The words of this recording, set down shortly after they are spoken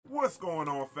What's going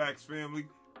on, Facts family?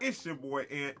 It's your boy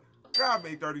Ant,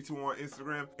 GodMade32 on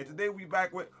Instagram, and today we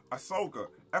back with Ahsoka,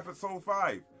 Episode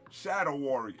 5, Shadow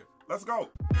Warrior. Let's go!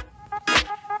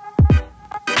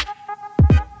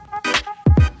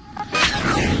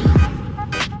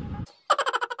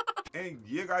 And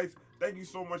yeah, guys, thank you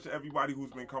so much to everybody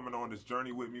who's been coming on this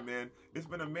journey with me, man. It's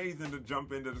been amazing to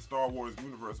jump into the Star Wars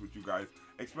universe with you guys,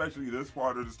 especially this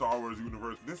part of the Star Wars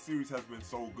universe. This series has been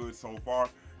so good so far.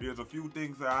 There's a few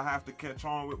things that I have to catch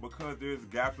on with because there's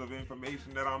gaps of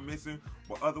information that I'm missing,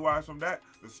 but otherwise from that,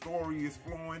 the story is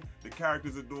flowing, the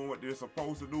characters are doing what they're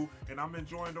supposed to do, and I'm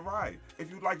enjoying the ride.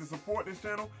 If you'd like to support this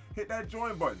channel, hit that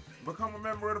join button, become a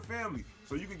member of the family,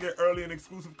 so you can get early and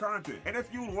exclusive content. And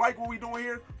if you like what we're doing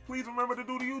here, please remember to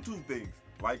do the YouTube things.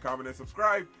 Like, comment, and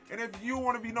subscribe. And if you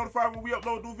want to be notified when we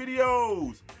upload new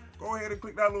videos, go ahead and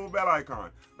click that little bell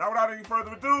icon. Now, without any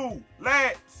further ado,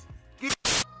 let's get...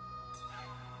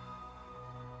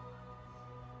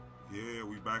 Yeah,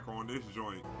 we back on this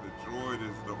joint. The droid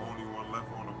is the only one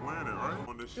left on the planet, right?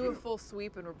 On this ship. Do a full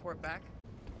sweep and report back.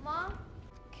 Mom,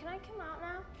 can I come out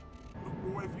now?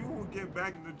 Boy, if you won't get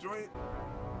back in the joint...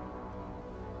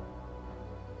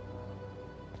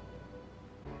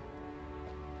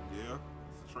 Yeah,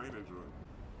 it's a trainer droid.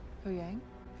 Huyang?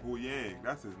 Huyang,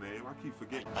 that's his name. I keep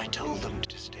forgetting. I told them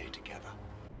to stay together,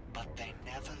 but they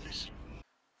never listen.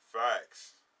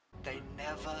 Facts. They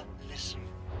never listen.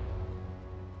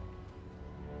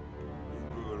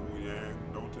 You good, Huyang.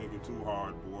 Don't take it too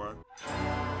hard, boy.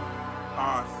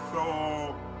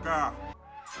 Ahsoka.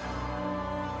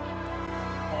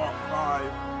 Part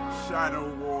 5, Shadow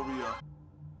Warrior.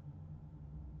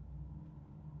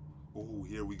 Oh,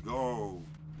 here we go.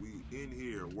 We in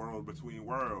here, world between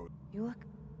worlds. You look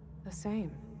the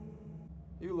same.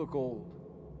 You look old.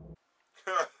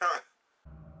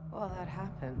 Well, that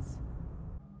happens.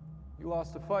 You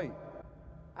lost a fight.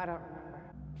 I don't remember.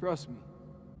 Trust me,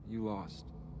 you lost.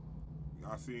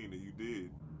 I seen it, you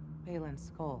did. Baylan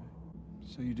Skoll.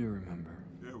 So you do remember.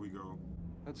 There we go.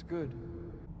 That's good.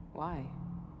 Why?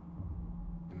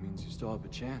 It means you still have a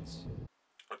chance.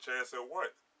 A chance at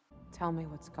what? Tell me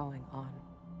what's going on.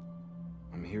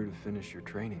 I'm here to finish your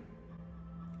training.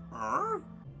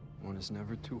 One is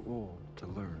never too old to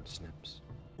learn, Snips.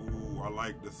 Ooh, I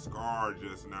like the scar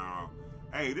just now.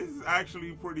 Hey, this is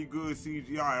actually pretty good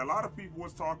CGI. A lot of people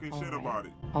was talking shit about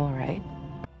it. All right.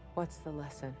 What's the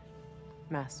lesson,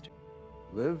 Master?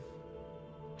 Live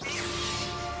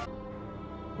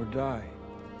or die.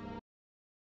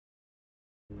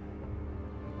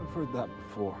 I've heard that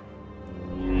before.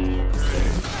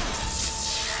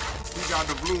 He got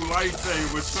the blue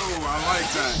lightsaber too. I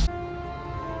like that.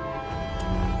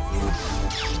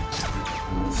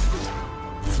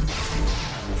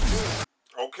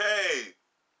 Okay.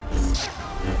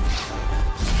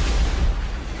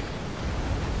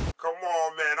 Come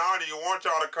on, man. I don't even want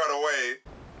y'all to cut away.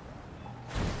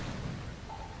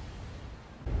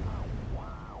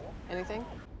 Anything?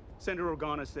 Senator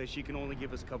Organa says she can only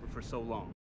give us cover for so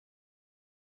long.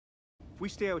 If we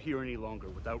stay out here any longer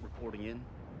without reporting in,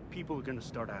 people are gonna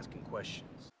start asking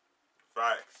questions.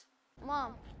 Facts.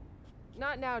 Mom.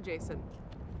 Not now, Jaycen.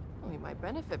 Well, you might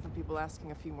benefit from people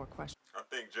asking a few more questions. I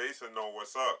think Jaycen know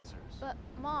what's up. But,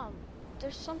 Mom,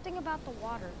 there's something about the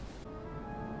water.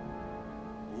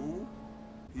 Ooh.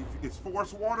 It's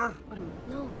force water?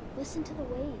 No, listen to the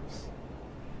waves.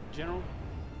 General?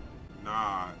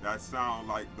 Nah, that sounds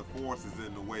like the force is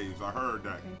in the waves. I heard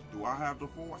that. Okay. Do I have the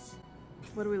force?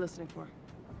 What are we listening for?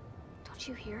 Don't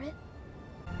you hear it?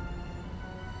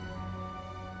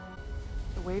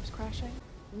 The waves crashing?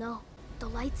 No, the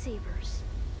lightsabers.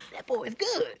 That boy's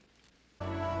good.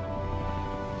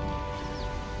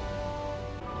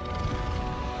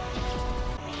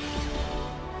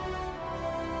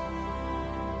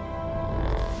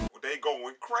 They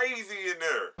going crazy in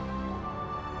there.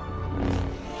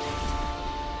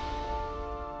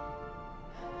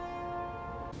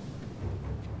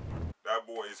 That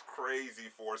boy is crazy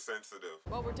force sensitive.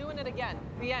 Well, we're doing it again.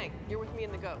 Huyang, you're with me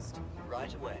in the Ghost.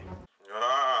 Right away.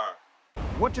 Ah.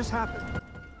 What just happened?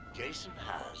 Jaycen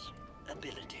has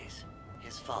abilities.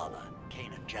 His father,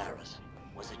 Kannan Jarrus,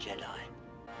 was a Jedi.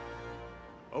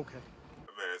 Okay.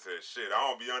 The man said, shit, I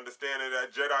don't be understanding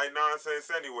that Jedi nonsense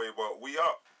anyway, but we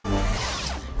up.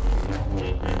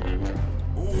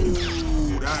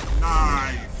 Ooh, that's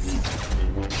nice.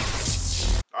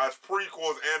 That's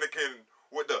prequels Anakin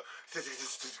with the...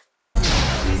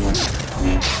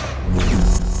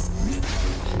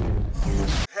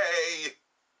 Hey.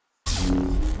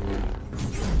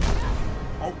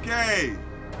 Okay.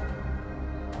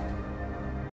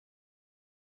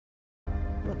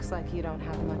 Looks like you don't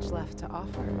have much left to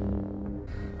offer.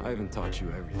 I haven't taught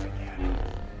you everything yet.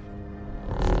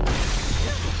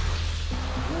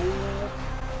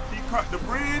 He cut the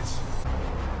bridge?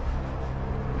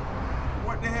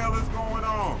 What the hell is going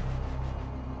on?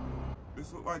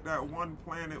 This look like that one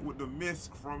planet with the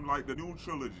mist from like the new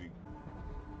trilogy.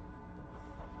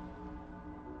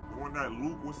 The one that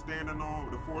Luke was standing on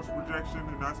with the force projection,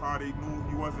 and that's how they knew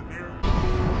he wasn't there.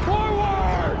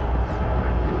 Forward!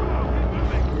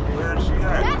 Where is she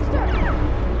at? Master!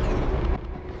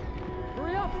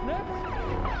 Hurry up,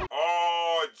 Snips!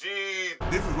 Oh, gee.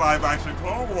 This is live action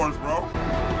Clone Wars, bro.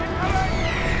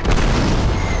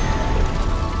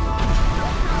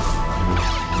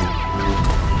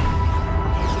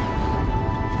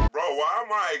 Why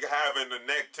am I having the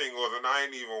neck tingles and I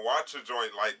ain't even watch a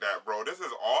joint like that, bro? This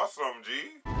is awesome,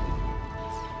 G.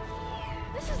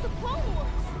 This is the Clone Wars.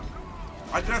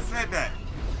 I just said that.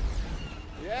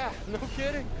 Yeah, no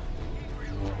kidding.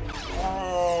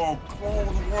 Oh,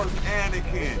 Clone Wars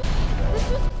Anakin. This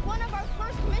was one of our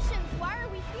first missions. Why are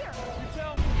we here? You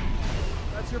tell me.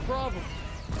 That's your problem.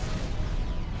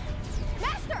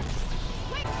 Master!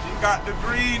 Wait! You got the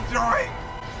green joint.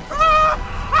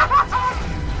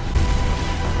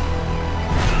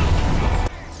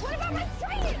 What about my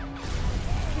training?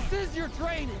 This is your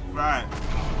training. Right.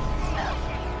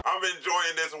 I'm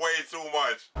enjoying this way too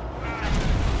much.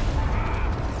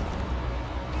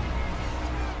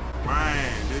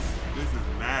 Man, this is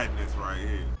madness right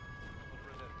here.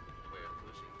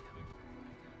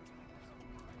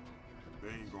 They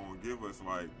ain't gonna give us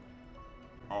like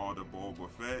all the Boba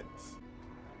Fetts.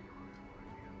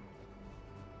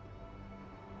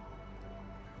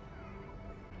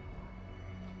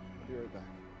 Be right back.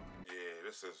 Yeah,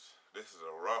 this is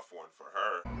a rough one for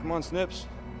her. Come on, Snips.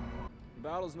 The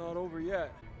battle's not over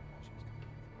yet.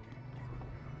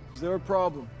 Is there a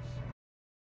problem?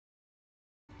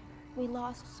 We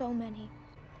lost so many.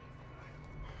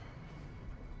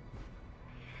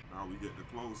 Now we get the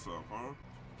close up, huh?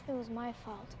 It was my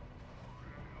fault.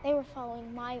 They were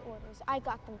following my orders. I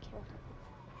got them killed.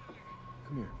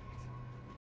 Come here.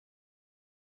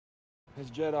 As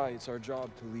Jedi, it's our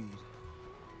job to lead.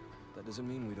 That doesn't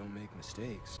mean we don't make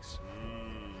mistakes.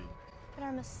 But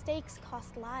our mistakes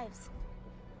cost lives.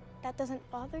 That doesn't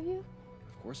bother you?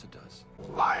 Of course it does.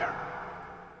 Liar.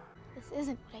 This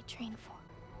isn't what I trained for.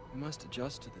 We must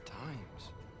adjust to the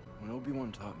times. When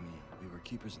Obi-Wan taught me, we were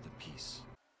keepers of the peace.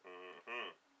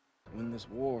 To win this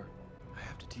war, I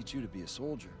have to teach you to be a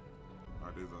soldier.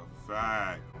 That is a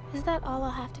fact. Is that all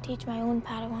I'll have to teach my own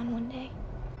Padawan one day?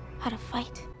 How to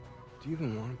fight? Do you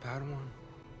even want a Padawan?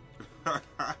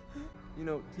 You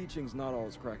know, teaching's not all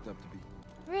it's cracked up to be.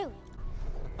 Really?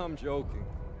 I'm joking.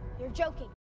 You're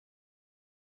joking.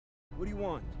 What do you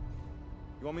want?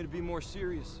 You want me to be more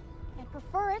serious? I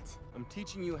prefer it. I'm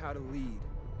teaching you how to lead,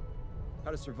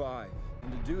 how to survive.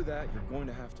 And to do that, you're going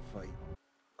to have to fight.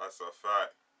 That's a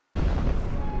fact.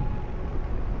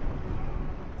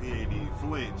 He ain't even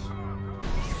flinch.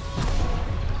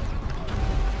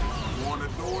 You wanna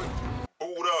do it?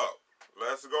 Boot up.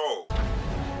 Let's go.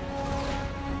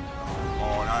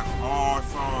 Oh, that's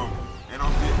awesome. And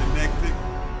I'm getting the neck tick.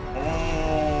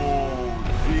 Oh,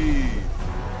 geez.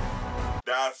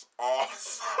 That's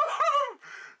awesome.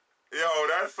 Yo,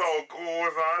 that's so cool,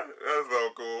 son. That's so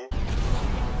cool.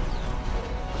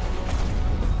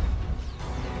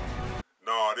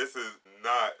 No, this is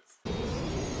nuts.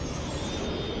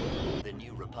 The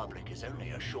New Republic is only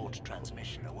a short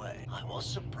transmission away. I was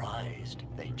surprised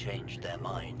they changed their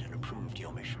mind and approved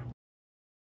your mission.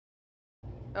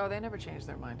 Oh, they never changed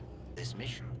their mind. This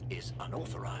mission is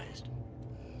unauthorized.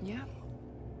 Yeah.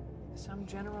 Some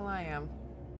general I am.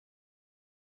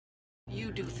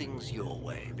 You do things your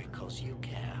way because you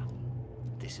care.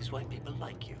 This is why people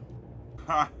like you.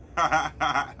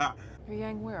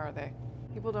 Huyang, where are they?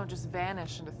 People don't just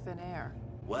vanish into thin air.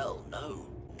 Well, no.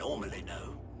 Normally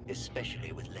no.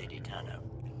 Especially with Lady Tano.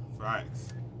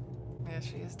 Facts. Yeah,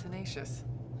 she is tenacious.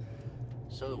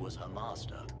 So was her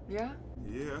master. Yeah?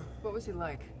 Yeah. What was he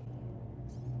like?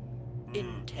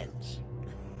 Intense.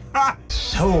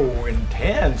 So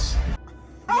intense.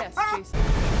 Yes, Jaycen.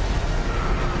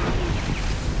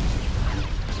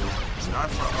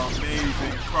 That's an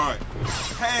amazing cut.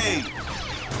 Hey!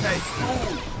 Hey,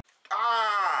 ooh!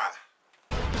 Ah!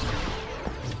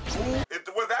 Ooh.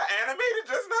 Was that animated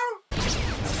just now?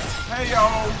 Hey, yo!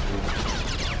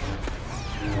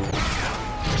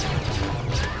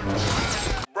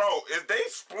 Bro, is they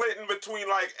splitting between,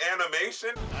 like,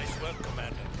 animation? Nice work,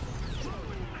 Commander.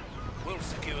 We'll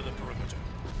secure the perimeter.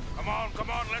 Come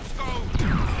on, let's go!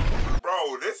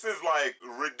 Bro, this is, like,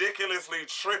 ridiculously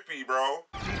trippy, bro.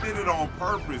 He did it on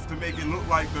purpose to make it look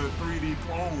like the 3D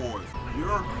Clone Wars.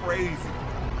 You're crazy.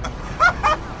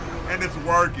 And it's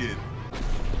working.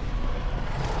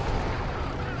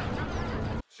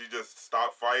 She just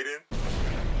stopped fighting.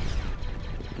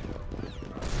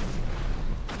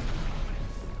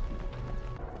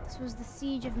 This was the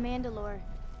siege of Mandalore.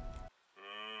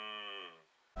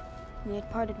 We had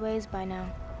parted ways by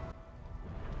now.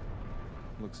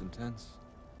 Looks intense.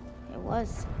 It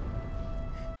was.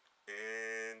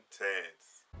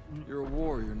 Intense. You're a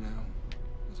warrior now,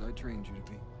 as I trained you to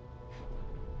be.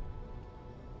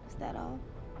 Is that all?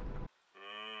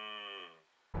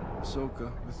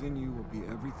 Ahsoka, within you will be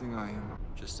everything I am,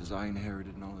 just as I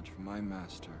inherited knowledge from my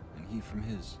master, and he from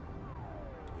his.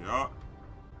 Yup.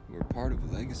 We're part of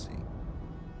a legacy.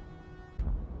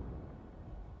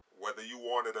 Whether you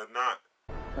want it or not.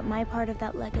 But my part of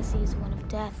that legacy is one of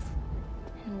death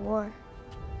and war.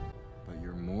 But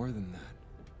you're more than that.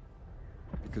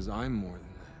 Because I'm more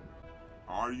than that.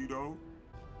 Are you though?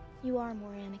 You are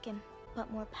more, Anakin,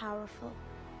 but more powerful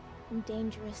and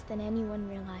dangerous than anyone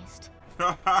realized.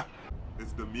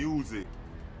 It's the music.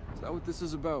 Is that what this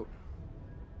is about?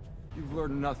 You've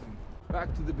learned nothing.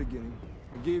 Back to the beginning.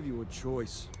 I gave you a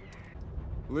choice.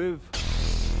 Live.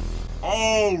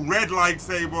 Oh, red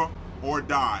lightsaber or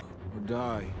die. Or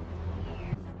die.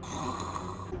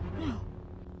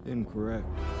 Incorrect.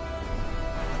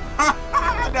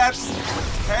 That's...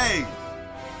 Hey.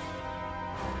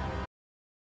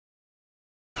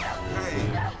 Hey.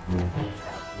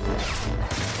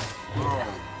 Oh.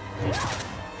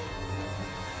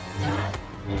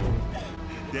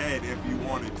 Dead if you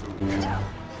wanted to.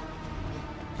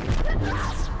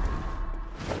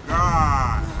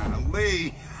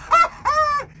 Golly.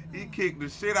 He kicked the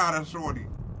shit out of Shorty.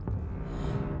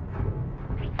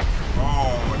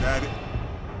 Oh,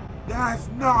 that's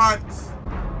nuts.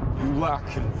 You lack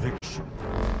conviction.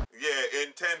 Yeah,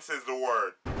 intense is the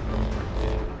word.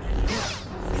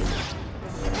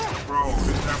 Bro,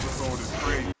 this episode is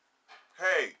crazy.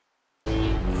 Hey.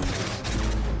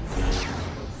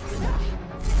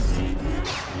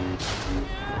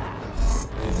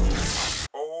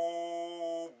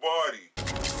 Oh, buddy.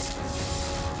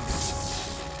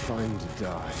 Trying to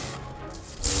die.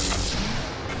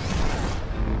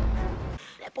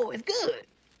 That boy is good.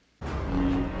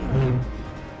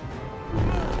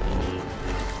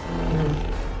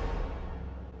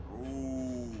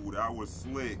 Ooh, that was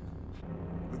slick.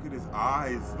 Look at his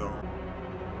eyes, though.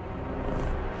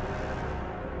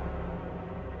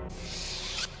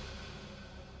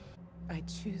 I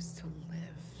choose to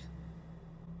live.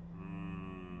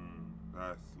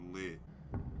 That's lit.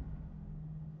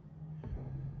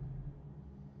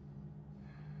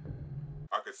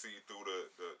 I could see through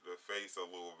the face a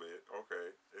little bit.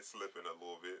 Okay, it's slipping a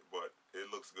little bit, but it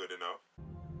looks good enough.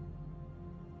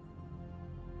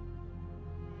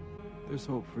 There's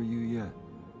hope for you yet.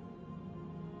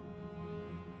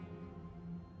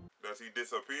 Does he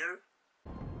disappear?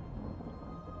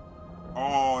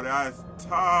 Oh, that's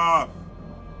tough.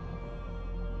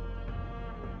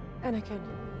 Anakin.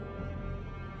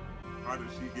 How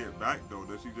does she get back, though?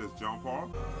 Does she just jump off?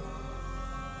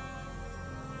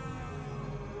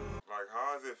 Like,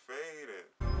 how is it fading?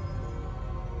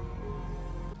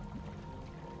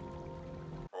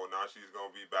 Oh, now she's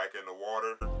gonna be back in the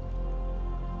water.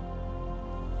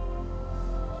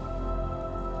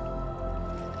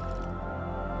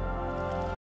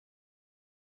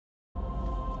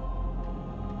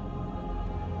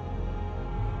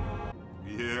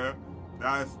 Yeah,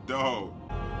 that's dope.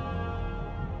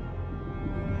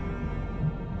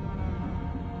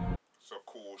 It's a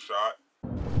cool shot.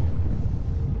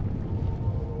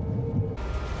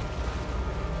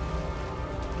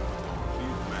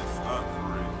 She's messed up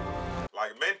for it.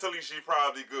 Like, mentally she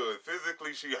probably good.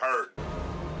 Physically she hurt.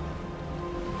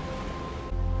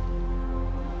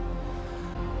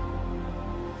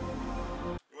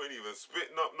 You ain't even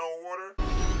spitting up no water?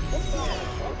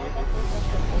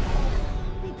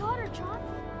 We got her, John.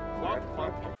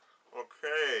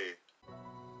 Okay.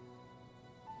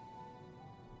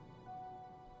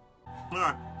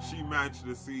 She matched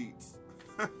the seats.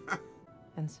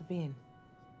 And Sabine.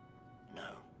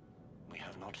 No, we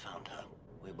have not found her.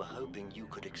 We were hoping you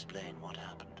could explain what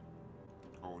happened.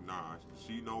 Oh, nah.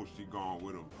 She knows she gone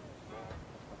with him.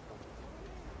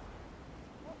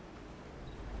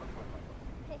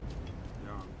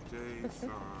 Young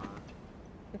Jaycen.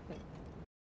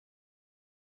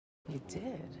 You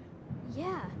did?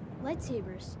 Yeah,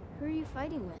 lightsabers. Who are you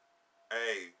fighting with?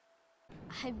 Hey.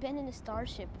 I've been in a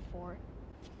starship before.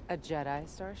 A Jedi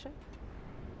starship?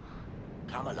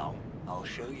 Come along. I'll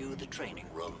show you the training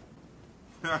room.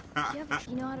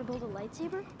 You know how to build a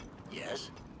lightsaber?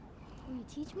 Yes? Will you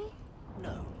teach me?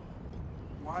 No.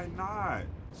 Why not?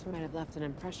 She might have left an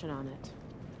impression on it.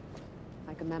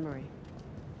 Like a memory.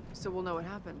 So we'll know what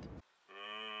happened.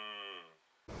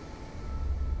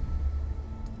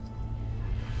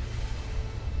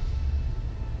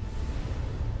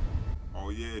 Oh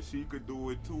yeah, she could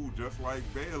do it too, just like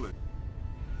Baylan.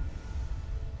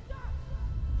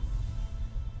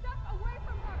 Step away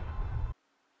from her!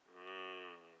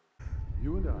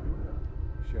 You and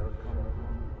I share a common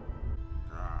home.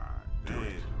 God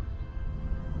damn.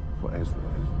 For Ezra.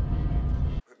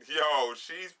 Yo,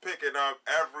 she's picking up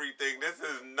everything. This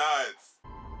is nuts.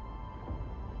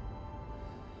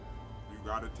 You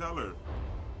gotta tell her.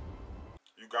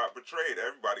 You got betrayed.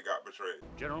 Everybody got betrayed.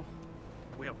 General,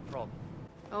 we have a problem.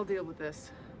 I'll deal with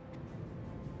this.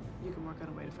 You can work out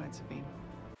a way to find Sabine.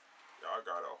 Y'all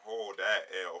gotta hold that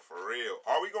L for real.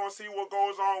 Are we gonna see what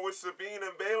goes on with Sabine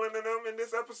and Baylan and them in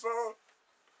this episode?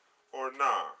 Or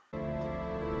nah?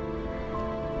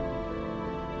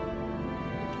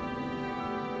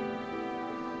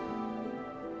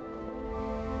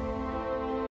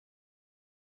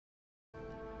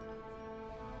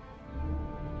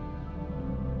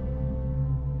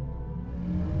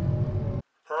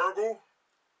 Purgil?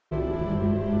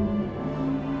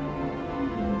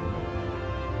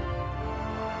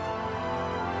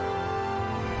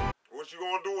 What you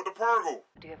gonna do with the Purgil?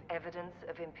 Do you have evidence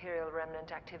of Imperial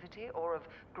Remnant activity or of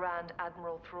Grand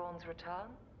Admiral Thrawn's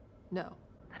return? No.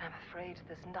 Then I'm afraid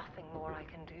there's nothing more I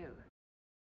can do.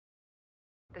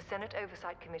 The Senate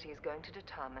Oversight Committee is going to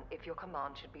determine if your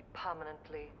command should be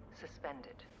permanently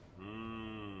suspended.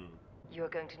 You are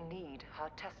going to need her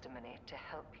testimony to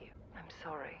help you. I'm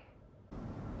sorry.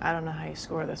 I don't know how you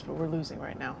score this, but we're losing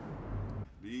right now.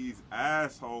 These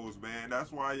assholes, man.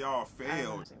 That's why y'all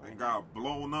failed and got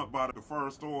blown up by the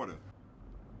First Order.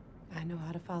 I know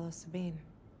how to follow Sabine.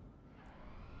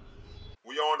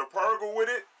 We on the Purgil with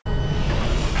it?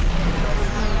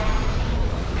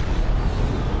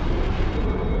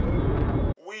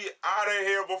 We out of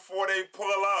here before they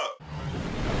pull up.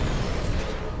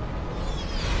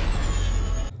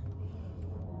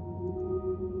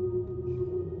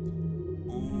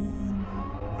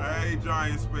 Hey,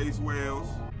 giant space whales.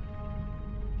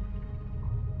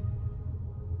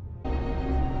 Yeah,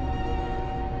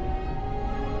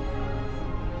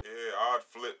 I'd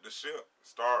flip the ship.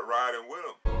 Start riding with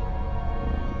them.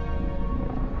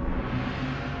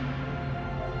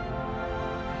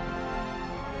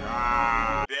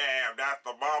 Ah, damn, that's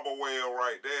the Boba whale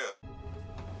right there.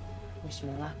 Wish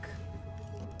me luck.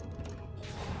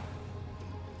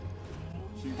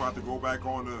 She about to go back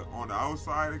on the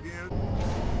outside again?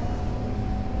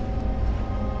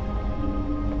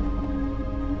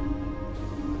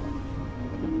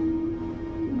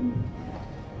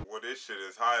 Well, this shit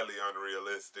is highly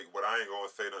unrealistic, but I ain't gonna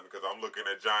say nothing because I'm looking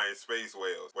at giant space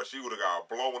whales. But she would have got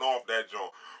blown off that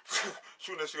joint.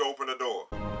 Soon as she opened the door.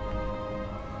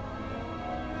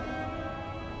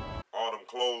 All them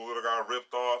clothes would have got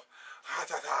ripped off. Ha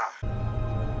ta ta.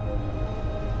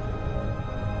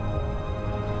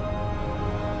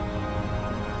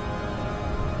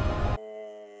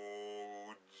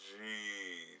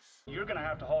 You're gonna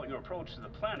have to halt your approach to the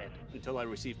planet until I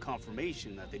receive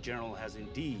confirmation that the General has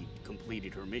indeed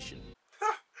completed her mission.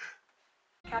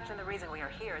 Captain, the reason we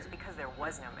are here is because there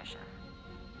was no mission.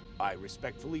 I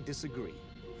respectfully disagree.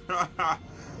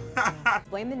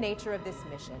 Explain the nature of this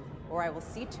mission, or I will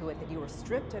see to it that you are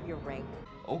stripped of your rank.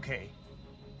 Okay,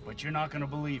 but you're not gonna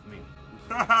believe me.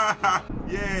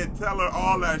 Yeah, tell her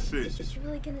all that shit. Is she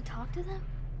really gonna talk to them?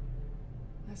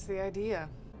 That's the idea.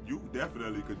 You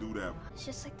definitely could do that. It's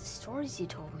just like the stories you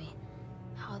told me.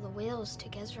 How the whales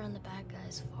took Ezra and the bad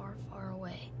guys far, far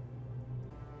away.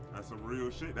 That's some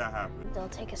real shit that happened. They'll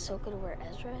take Ahsoka to where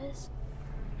Ezra is?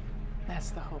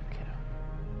 That's the hope, kiddo.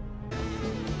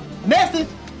 Message!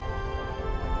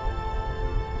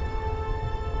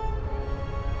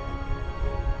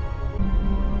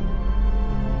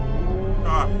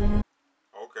 Ah,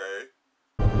 okay.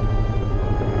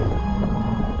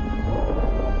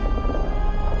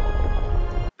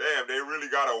 Damn, they really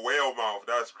got a whale mouth.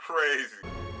 That's crazy.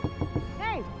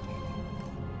 Hey!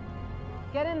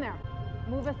 Get in there.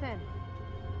 Move us in.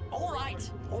 All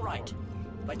right.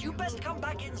 But you best come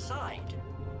back inside.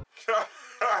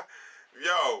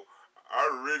 Yo, I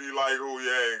really like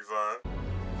Huyang, son.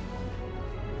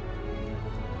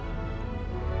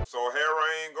 So Hera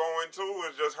ain't going too?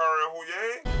 It's just her and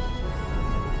Huyang?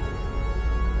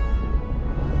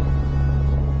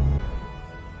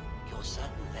 You're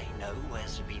certain they know where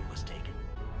Sabine was taken?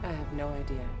 I have no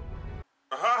idea.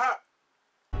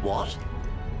 What?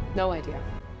 No idea.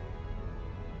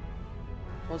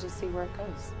 We'll just see where it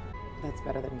goes. That's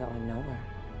better than going nowhere.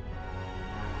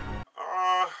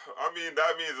 I mean,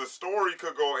 that means the story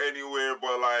could go anywhere,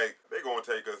 but like, they gonna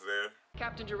take us there.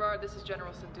 Captain Gerard, this is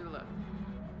General Syndulla.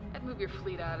 I'd move your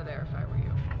fleet out of there if I were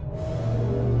you.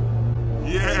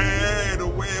 Yeah, the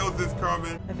whales is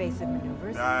coming. Evasive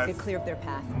maneuvers. Get clear of their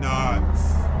path.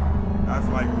 Nuts. That's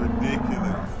like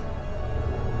ridiculous.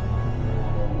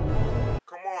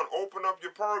 Come on, open up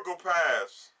your Purgil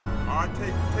pass. Alright,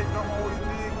 take the whole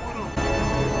thing with them.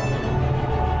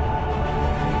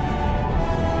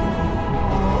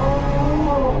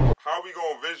 How we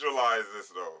gonna visualize this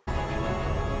though?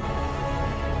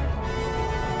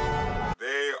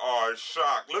 They are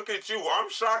shocked. Look at you. I'm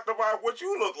shocked about what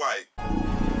you look like.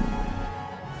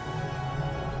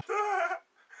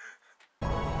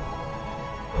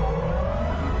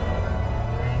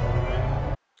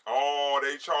 Oh,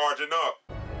 they charging up.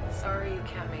 Sorry you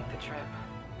can't make the trip.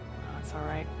 That's all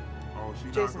right. Oh,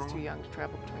 she Jason's too young to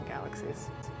travel between galaxies.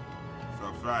 It's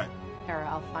a fact. Hera,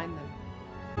 I'll find them.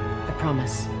 I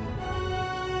promise.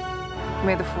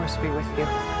 May the Force be with you.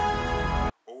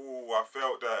 Oh, I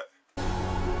felt that.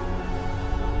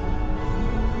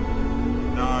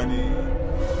 Nani.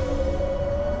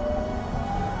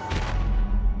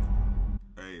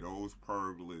 Hey, those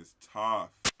Purgil is tough.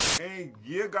 Hey,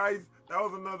 yeah, guys, that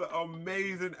was another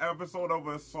amazing episode of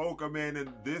Ahsoka, man,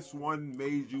 and this one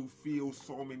made you feel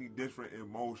so many different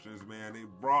emotions, man. It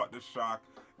brought the shock,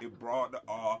 it brought the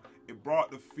awe, it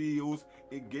brought the feels,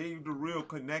 it gave the real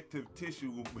connective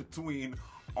tissue between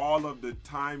all of the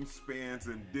time spans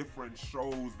and different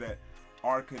shows that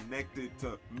are connected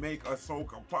to make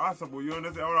Ahsoka possible. You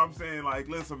understand what I'm saying? Like,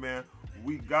 listen, man,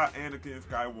 we got Anakin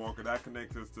Skywalker, that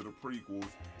connects us to the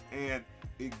prequels, and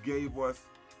it gave us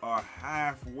a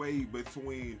halfway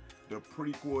between the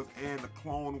prequels and the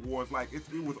Clone Wars. Like, it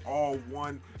was all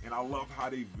one, and I love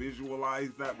how they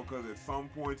visualized that, because at some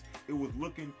points it was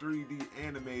looking 3D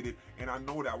animated, and I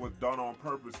know that was done on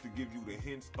purpose to give you the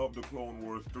hints of the Clone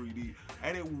Wars 3D,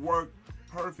 and it worked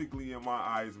perfectly in my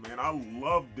eyes, man. I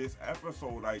love this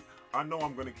episode. Like, I know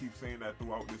I'm gonna keep saying that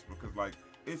throughout this, because like,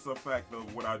 it's a fact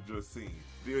of what I just seen.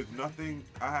 There's nothing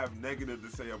I have negative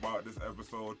to say about this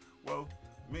episode. Well,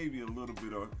 maybe a little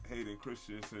bit of Hayden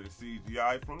Christensen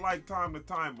CGI from like time to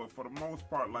time, but for the most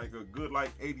part, like a good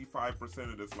like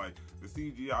 85% of this, like the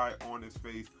CGI on his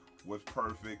face was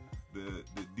perfect. The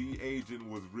de-aging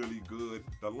was really good.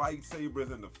 The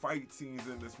lightsabers and the fight scenes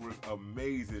in this was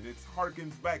amazing. It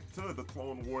harkens back to the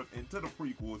Clone Wars and to the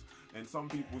prequels, and some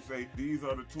people say these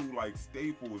are the two like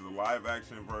staples, the live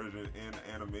action version and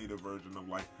the animated version of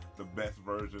like the best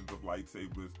versions of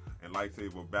lightsabers and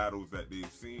lightsaber battles that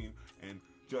they've seen, and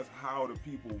just how the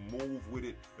people move with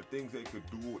it, the things they could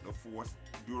do with the Force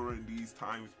during these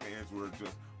time spans were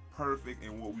just perfect,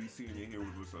 and what we seen in here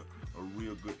was just a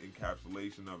real good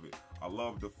encapsulation of it. I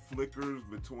love the flickers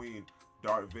between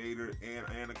Darth Vader and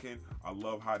Anakin. I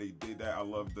love how they did that. I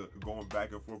love the going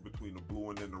back and forth between the blue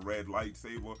and then the red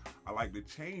lightsaber. I like the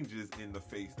changes in the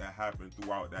face that happened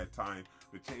throughout that time,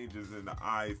 the changes in the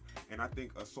eyes, and I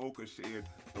think Ahsoka shared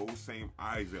those same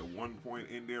eyes at one point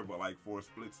in there, but like for a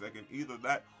split second, either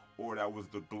that or that was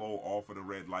the glow off of the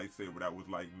red lightsaber that was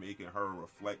like making her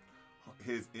reflect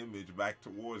his image back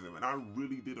towards him, and I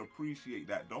really did appreciate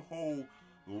that. The whole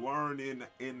learning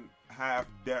in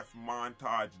half-death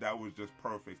montage, that was just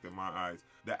perfect in my eyes.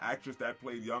 The actress that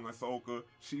played young Ahsoka,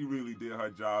 she really did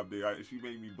her job there. She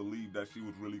made me believe that she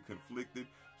was really conflicted.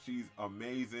 She's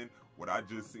amazing. What I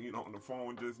just seen on the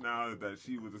phone just now is that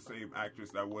she was the same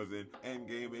actress that was in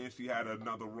Endgame, and she had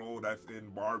another role that's in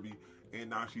Barbie,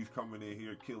 and now she's coming in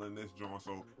here killing this joint.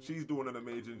 So she's doing an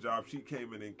amazing job. She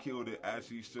came in and killed it as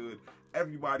she should.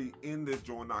 Everybody in this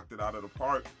joint knocked it out of the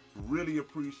park. Really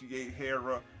appreciate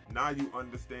Hera. Now you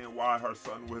understand why her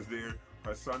son was there.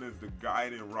 Her son is the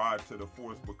guiding rod to the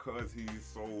Force because he's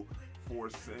so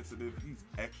Force sensitive. He's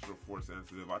extra Force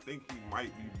sensitive. I think he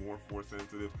might be more Force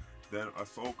sensitive than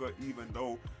Ahsoka, even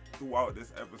though throughout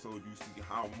this episode you see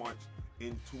how much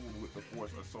in tune with the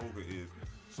Force Ahsoka is.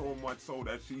 So much so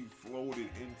that she floated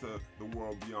into the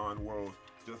world beyond worlds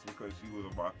just because she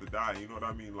was about to die. You know what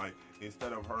I mean? Like,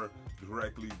 instead of her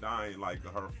directly dying, like the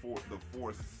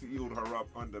Force sealed her up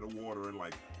under the water and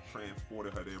like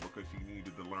transported her there because she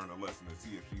needed to learn a lesson to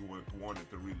see if she wanted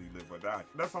to really live or die.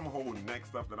 That's some whole next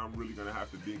stuff that I'm really gonna have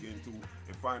to dig into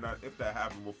and find out if that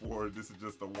happened before, or this is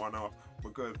just a one-off,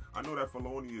 because I know that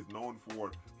Filoni is known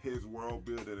for his world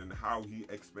building and how he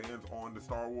expands on the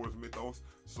Star Wars mythos.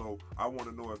 So I want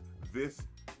to know if this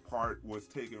part was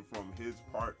taken from his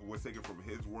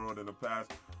world in the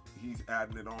past, he's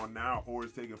adding it on now, or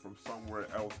it's taken from somewhere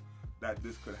else that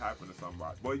this could happen to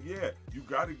somebody. But yeah, you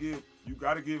gotta give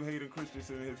Hayden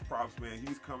Christensen his props, man.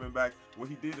 He's coming back. What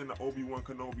he did in the Obi-Wan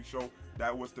Kenobi show,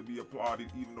 that was to be applauded,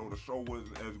 even though the show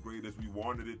wasn't as great as we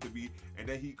wanted it to be. And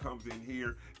then he comes in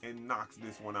here and knocks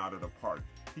this one out of the park.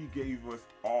 He gave us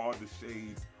all the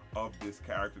shades of this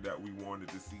character that we wanted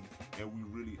to see, and we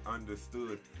really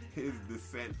understood his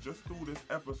descent just through this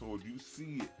episode. You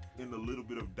see it in the little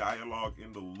bit of dialogue,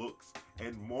 in the looks,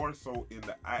 and more so in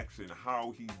the action,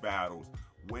 how he battles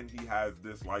when he has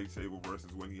this lightsaber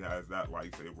versus when he has that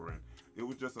lightsaber. And it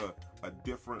was just a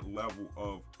different level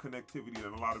of connectivity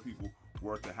than a lot of people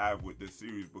were to have with this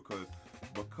series,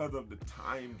 because of the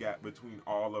time gap between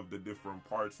all of the different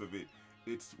parts of it.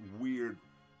 It's weird.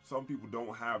 Some people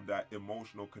don't have that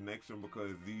emotional connection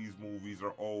because these movies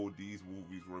are old, these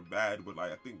movies were bad, but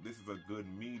like, I think this is a good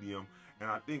medium, and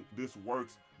I think this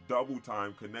works double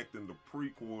time, connecting the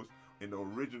prequels in the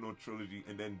original trilogy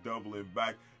and then doubling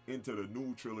back into the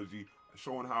new trilogy,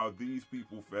 showing how these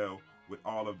people fell with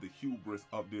all of the hubris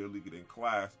of their league in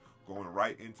class, going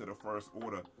right into the First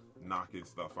Order, knocking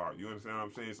stuff out. You understand what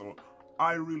I'm saying? So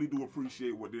I really do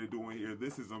appreciate what they're doing here.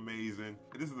 This is amazing.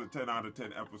 This is a 10 out of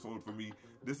 10 episode for me.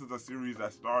 This is a series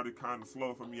that started kind of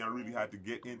slow for me. I really had to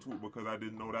get into it because I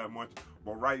didn't know that much.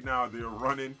 But right now they're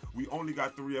running. We only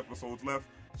got 3 episodes left.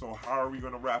 So how are we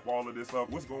going to wrap all of this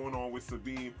up? What's going on with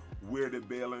Sabine? Where did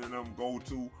Baylan and them go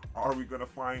to? Are we going to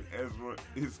find Ezra?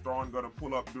 Is Thrawn going to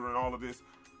pull up during all of this?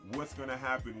 What's going to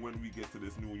happen when we get to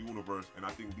this new universe? And I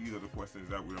think these are the questions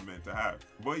that we're meant to have.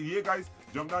 But yeah, guys,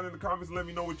 jump down in the comments and let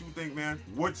me know what you think, man.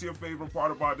 What's your favorite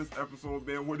part about this episode,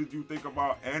 man? What did you think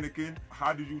about Anakin?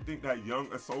 How did you think that young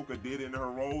Ahsoka did in her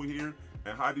role here?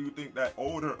 And how do you think that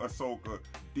older Ahsoka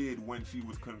did when she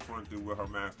was confronted with her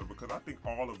master? Because I think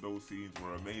all of those scenes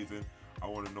were amazing. I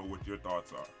want to know what your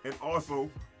thoughts are. And also,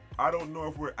 I don't know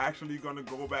if we're actually going to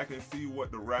go back and see what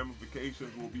the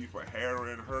ramifications will be for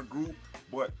Hera and her group,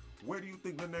 but where do you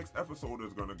think the next episode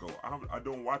is going to go? I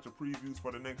don't watch the previews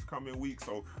for the next coming week,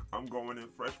 so I'm going in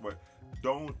fresh, but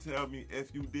don't tell me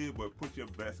if you did, but put your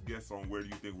best guess on where do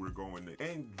you think we're going next.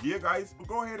 And yeah, guys,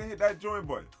 go ahead and hit that join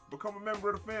button. Become a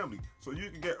member of the family so you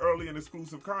can get early and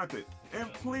exclusive content.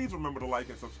 And please remember to like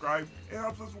and subscribe. It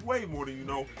helps us way more than you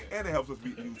know, and it helps us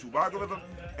beat the YouTube algorithm.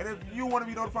 And if you want to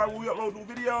be notified when we upload new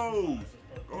videos,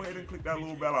 go ahead and click that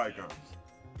little bell icon.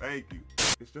 Thank you.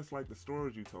 It's just like the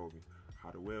stories you told me,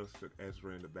 how the whales took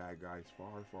Ezra and the bad guys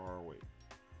far, far away.